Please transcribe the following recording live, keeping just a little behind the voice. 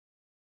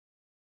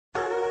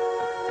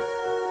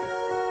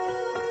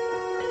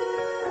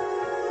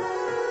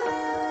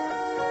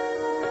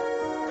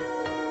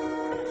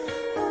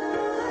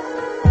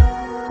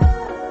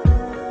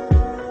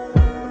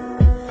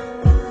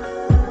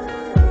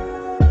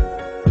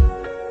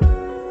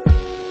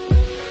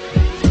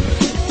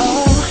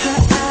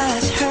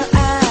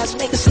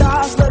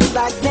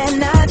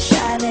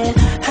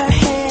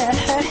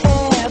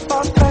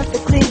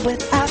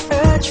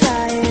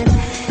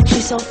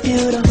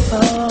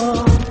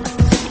beautiful,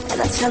 and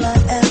I tell her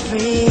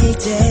every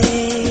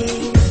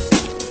day.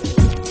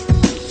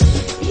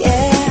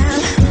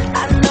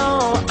 Yeah, I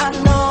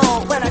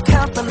know, when I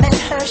compliment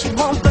her, she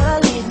won't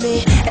believe me.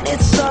 And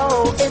it's so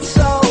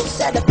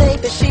sad to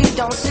think that she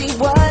don't see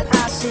what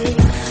I see.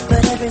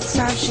 But every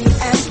time she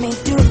asks me,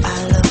 do I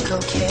look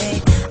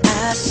okay,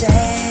 I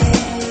say,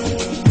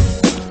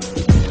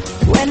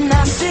 when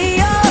I see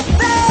your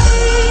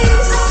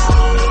face,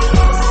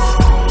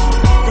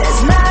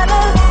 there's not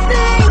a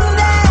thing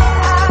that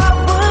I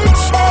would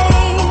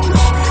change,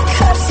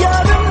 'cause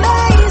you're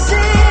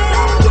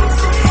amazing,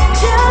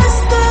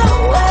 just the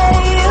way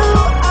you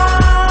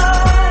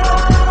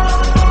are.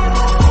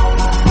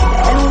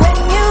 And when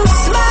you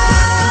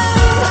smile,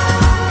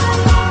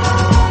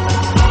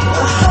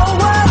 the whole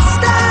world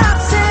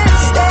stops and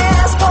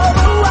stares for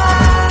a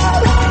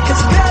while,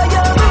 'cause girl,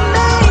 you're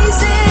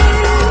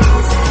amazing,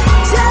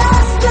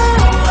 just the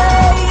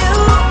way you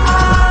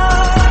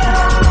are.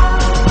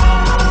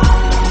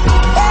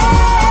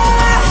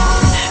 Yeah.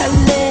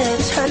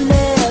 Her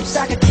lips,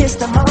 I could kiss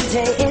them all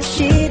day if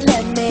she'd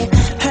let me.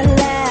 Her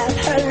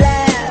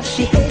laugh,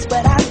 she hates,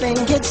 but I think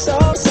it's so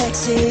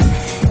sexy.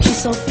 She's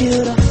so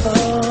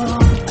beautiful,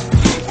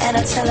 and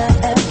I tell her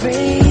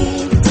every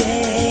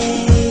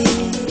day.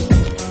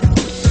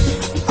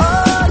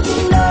 Oh, you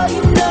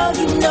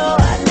know,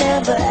 I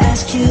never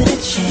ask you to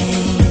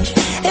change.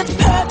 If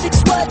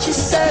perfect's what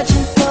you're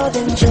searching for,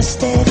 then just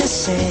stay the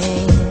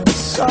same.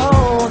 So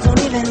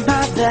don't even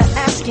bother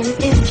asking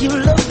if you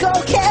look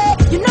okay.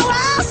 You know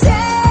I'll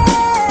say,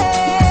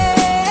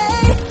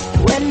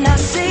 when I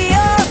see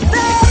your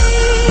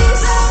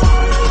face,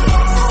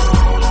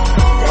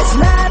 there's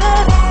not a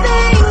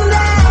thing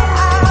that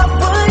I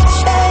would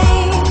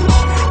change,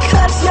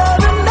 'cause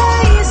you're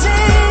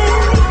amazing,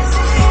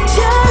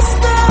 just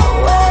the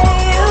way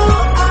you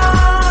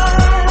are.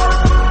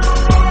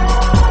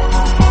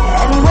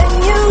 And when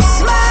you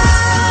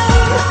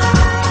smile,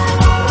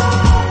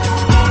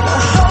 the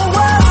whole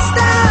world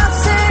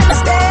stops and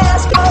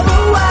stares for a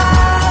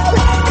while,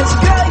 'cause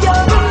girl,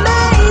 you're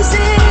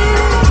amazing,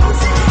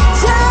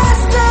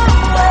 just the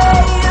way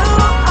you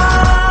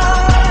are.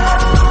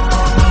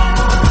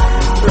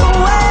 The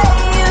way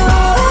you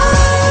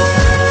are,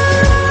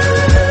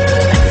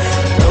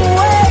 the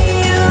way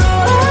you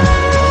are.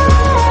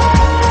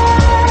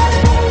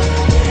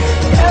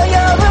 Girl,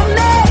 you're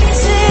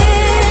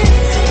amazing,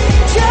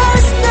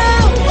 just the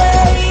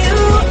way you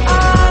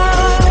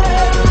are.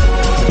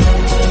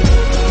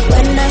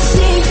 When I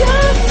see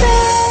your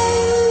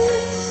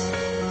face,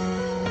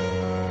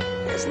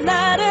 there's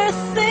not a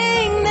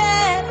thing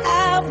that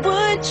I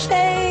would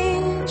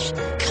change,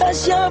 'cause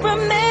you're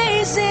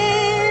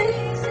amazing,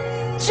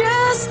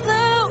 just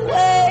the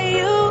way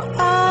you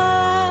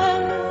are.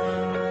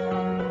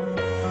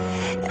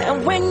 And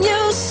when you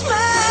smile,